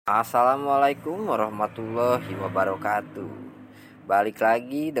Assalamualaikum warahmatullahi wabarakatuh. Balik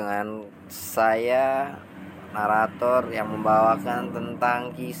lagi dengan saya, narator yang membawakan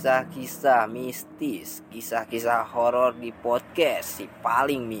tentang kisah-kisah mistis, kisah-kisah horor di podcast si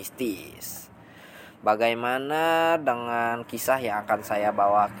paling mistis. Bagaimana dengan kisah yang akan saya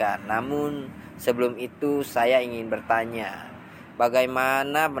bawakan? Namun sebelum itu saya ingin bertanya,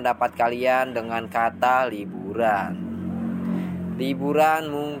 bagaimana pendapat kalian dengan kata liburan?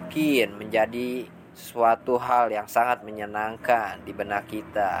 Liburan mungkin menjadi suatu hal yang sangat menyenangkan di benak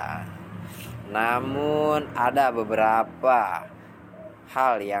kita. Namun ada beberapa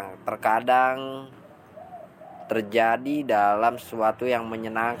hal yang terkadang terjadi dalam sesuatu yang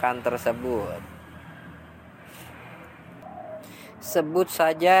menyenangkan tersebut. Sebut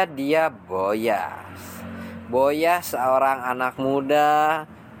saja dia Boyas. Boyas seorang anak muda.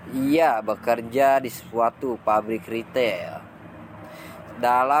 Ia bekerja di suatu pabrik retail.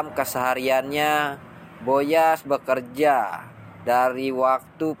 Dalam kesehariannya, Boyas bekerja dari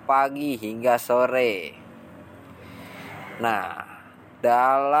waktu pagi hingga sore. Nah,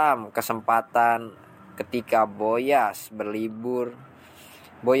 dalam kesempatan ketika Boyas berlibur,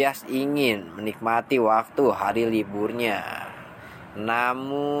 Boyas ingin menikmati waktu hari liburnya.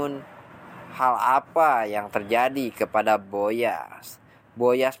 Namun, hal apa yang terjadi kepada Boyas?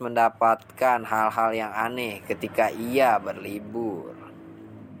 Boyas mendapatkan hal-hal yang aneh ketika ia berlibur.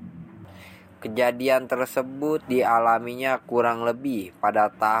 Kejadian tersebut dialaminya kurang lebih pada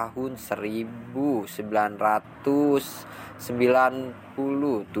tahun 1997.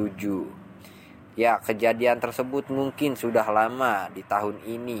 Ya, kejadian tersebut mungkin sudah lama di tahun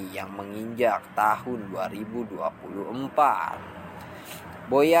ini yang menginjak tahun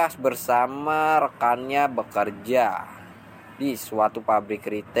 2024. Boyas bersama rekannya bekerja di suatu pabrik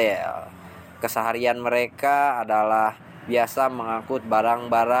retail. Keseharian mereka adalah biasa mengangkut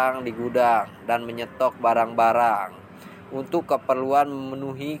barang-barang di gudang dan menyetok barang-barang untuk keperluan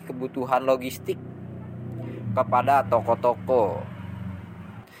memenuhi kebutuhan logistik kepada toko-toko.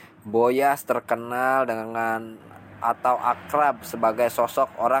 Boyas terkenal dengan atau akrab sebagai sosok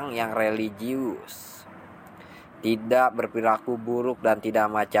orang yang religius, tidak berperilaku buruk dan tidak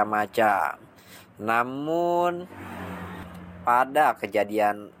macam-macam. Namun pada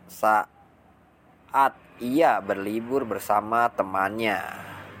kejadian saat ia berlibur bersama temannya,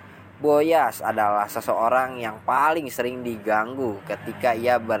 Boyas adalah seseorang yang paling sering diganggu ketika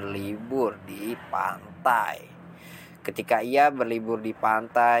ia berlibur di pantai. Ketika ia berlibur di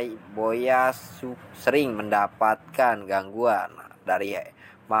pantai, Boyas sering mendapatkan gangguan dari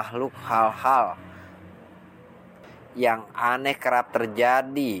makhluk. Hal-hal yang aneh kerap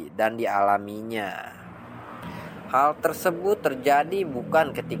terjadi dan dialaminya. Hal tersebut terjadi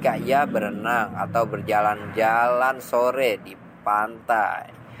bukan ketika ia berenang atau berjalan-jalan sore di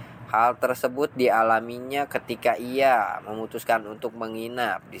pantai. Hal tersebut dialaminya ketika ia memutuskan untuk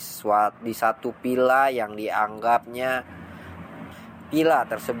menginap di satu villa yang dianggapnya villa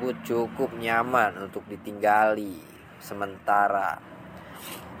tersebut cukup nyaman untuk ditinggali sementara.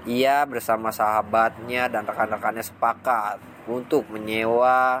 Ia bersama sahabatnya dan rekan-rekannya sepakat untuk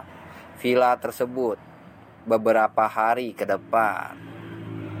menyewa villa tersebut beberapa hari ke depan.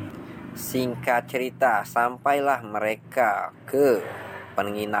 Singkat cerita, sampailah mereka ke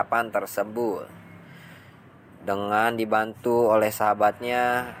penginapan tersebut. Dengan dibantu oleh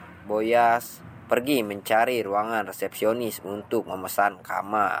sahabatnya, Boyas pergi mencari ruangan resepsionis untuk memesan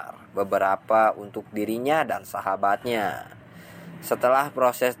kamar, beberapa untuk dirinya dan sahabatnya. Setelah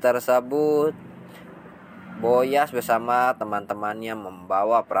proses tersebut, Boyas bersama teman-temannya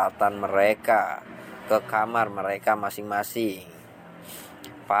membawa peralatan mereka ke kamar mereka masing-masing.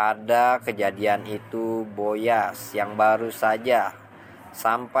 Pada kejadian itu, Boyas yang baru saja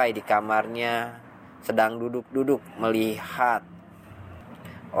sampai di kamarnya sedang duduk-duduk melihat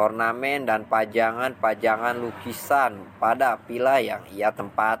ornamen dan pajangan-pajangan lukisan pada villa yang ia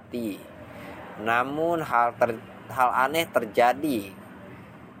tempati. Namun hal aneh terjadi.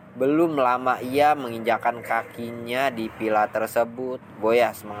 Belum lama ia menginjakkan kakinya di villa tersebut,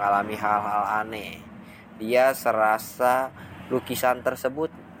 Boyas mengalami hal-hal aneh. Dia serasa lukisan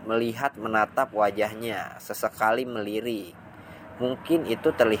tersebut melihat menatap wajahnya, sesekali melirik. Mungkin itu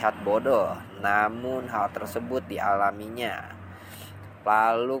terlihat bodoh, namun hal tersebut dialaminya.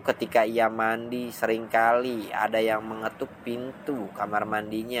 Lalu ketika ia mandi, seringkali ada yang mengetuk pintu kamar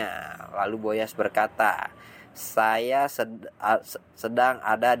mandinya. Lalu Boyas berkata, "Saya sedang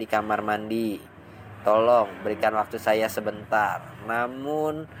ada di kamar mandi. Tolong berikan waktu saya sebentar."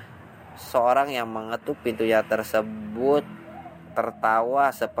 Namun seorang yang mengetuk pintunya tersebut tertawa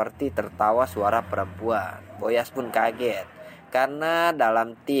seperti tertawa suara perempuan. Boyas pun kaget. Karena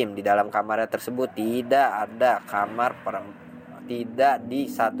di dalam kamarnya tersebut tidak ada tidak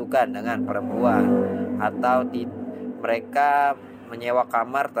disatukan dengan perempuan, atau mereka menyewa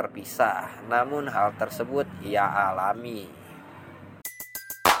kamar terpisah. Namun hal tersebut ia alami.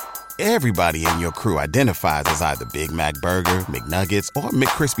 Everybody in your crew identifies as either Big Mac Burger, McNuggets, or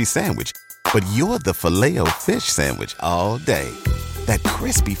McCrispy Sandwich. But you're the Filet-O-Fish Sandwich all day. That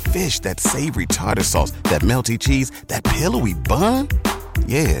crispy fish, that savory tartar sauce, that melty cheese, that pillowy bun.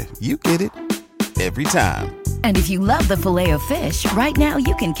 Yeah, you get it. Every time. And if you love the Filet-O-Fish, right now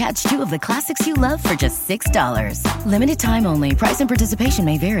you can catch 2 of the classics you love for just $6. Limited time only. Price and participation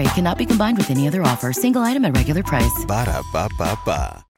may vary. Cannot be combined with any other offer. Single item at regular price. Ba-da-ba-ba-ba.